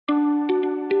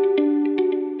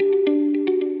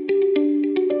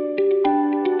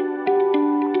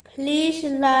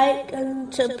like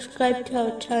and subscribe to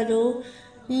our channel.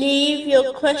 Leave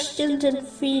your questions and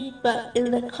feedback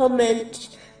in the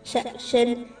comments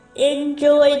section.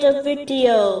 Enjoy the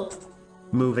video.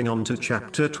 Moving on to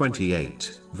chapter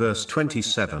 28, verse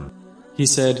 27. He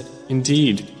said,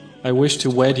 "Indeed, I wish to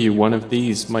wed you one of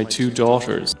these, my two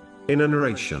daughters." In a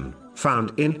narration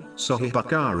found in Sahih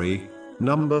Bukhari,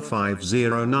 number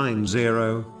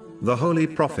 5090, the Holy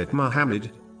Prophet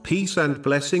Muhammad, peace and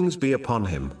blessings be upon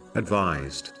him,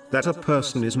 advised that a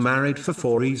person is married for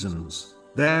 4 reasons: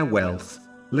 their wealth,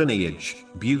 lineage,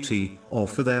 beauty, or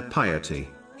for their piety.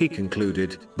 He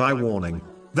concluded by warning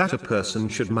that a person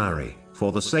should marry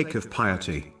for the sake of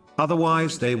piety,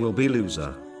 otherwise they will be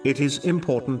loser. It is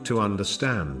important to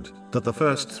understand that the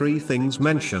first 3 things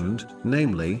mentioned,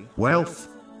 namely wealth,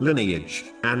 lineage,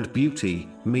 and beauty,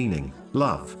 meaning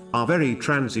love, are very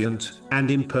transient and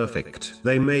imperfect.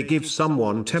 They may give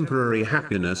someone temporary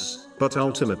happiness, but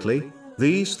ultimately,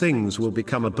 these things will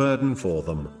become a burden for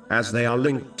them, as they are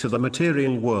linked to the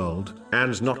material world,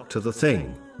 and not to the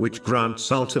thing which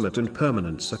grants ultimate and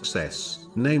permanent success,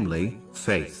 namely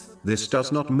faith. This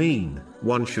does not mean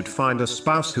one should find a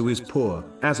spouse who is poor,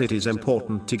 as it is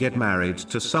important to get married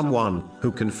to someone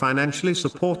who can financially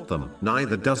support them.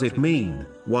 Neither does it mean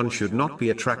one should not be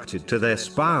attracted to their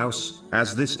spouse,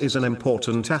 as this is an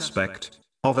important aspect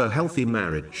of a healthy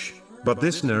marriage. But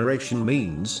this narration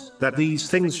means that these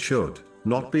things should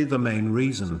not be the main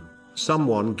reason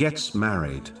someone gets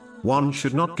married. One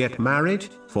should not get married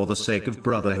for the sake of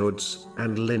brotherhoods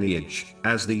and lineage,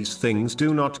 as these things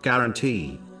do not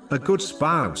guarantee a good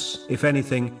spouse. If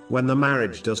anything, when the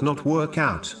marriage does not work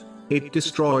out, it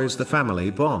destroys the family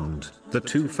bond the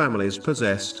 2 families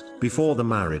possessed before the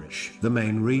marriage. The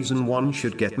main reason one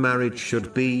should get married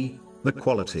should be the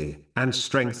quality and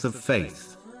strength of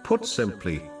faith. Put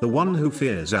simply, the one who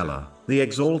fears Allah, the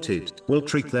Exalted, will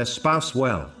treat their spouse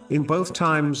well, in both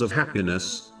times of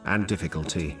happiness and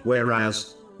difficulty,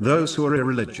 whereas those who are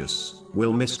irreligious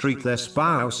will mistreat their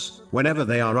spouse whenever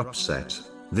they are upset.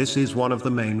 This is one of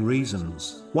the main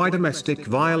reasons why domestic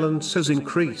violence has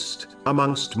increased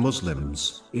amongst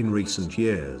Muslims in recent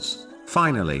years.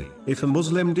 Finally, if a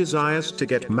Muslim desires to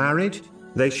get married,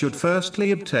 they should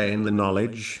firstly obtain the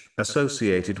knowledge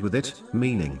associated with it,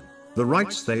 meaning the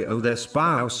rights they owe their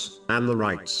spouse, and the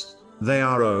rights they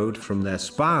are owed from their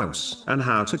spouse, and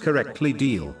how to correctly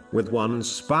deal with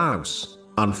one's spouse.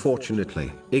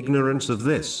 Unfortunately, ignorance of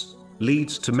this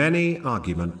leads to many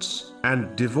arguments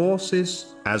and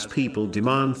divorces, as people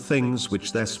demand things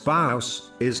which their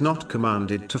spouse is not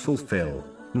commanded to fulfill.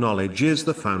 Knowledge is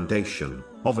the foundation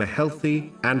of a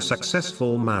healthy and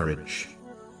successful marriage.